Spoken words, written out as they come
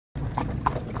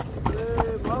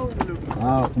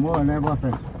Oh, come on, there, boss.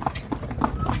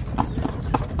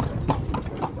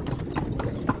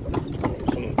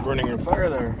 Someone's burning a fire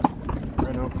there,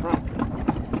 right out front.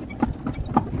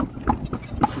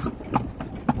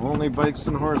 Only bikes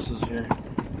and horses here.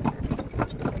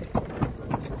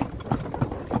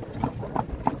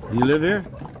 You live here?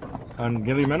 On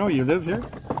Gili Meno, you live here?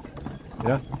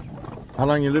 Yeah? How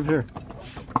long you live here?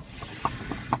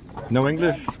 No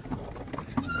English?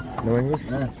 No English?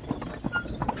 Yeah.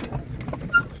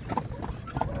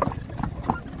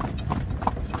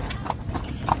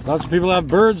 Lots of people have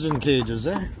birds in cages,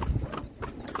 eh?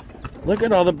 Look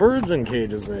at all the birds in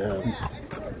cages they have.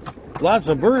 Lots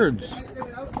of birds.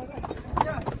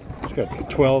 It's got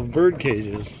 12 bird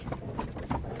cages.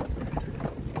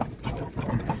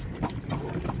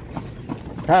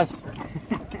 Pass.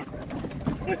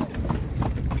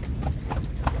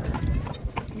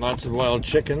 Lots of wild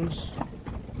chickens.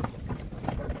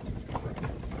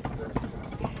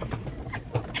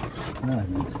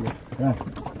 Yeah.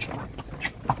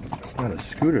 It's not a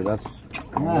scooter, that's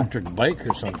an electric bike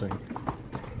or something.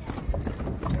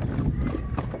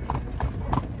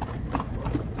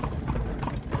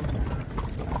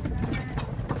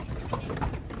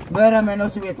 Where meno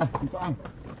sweet?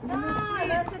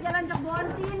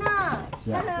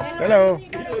 Hello.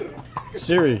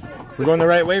 Siri. We're going the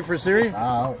right way for Siri?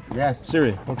 Oh, yes.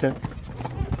 Siri, okay.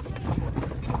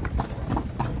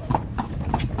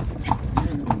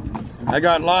 I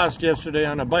got lost yesterday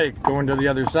on a bike going to the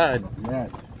other side. Yeah.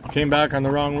 Came back on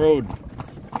the wrong road.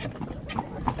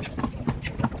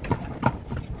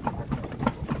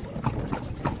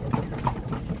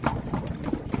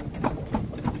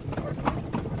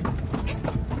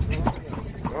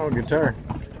 Oh, guitar.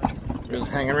 Just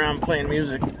hanging around playing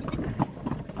music.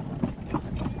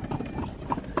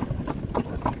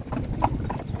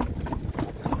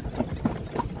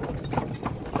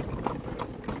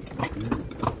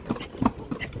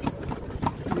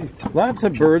 Lots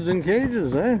of birds in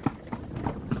cages, eh?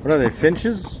 What are they,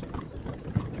 finches?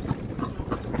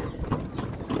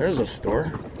 There's a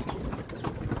store.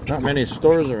 Not many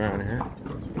stores around here.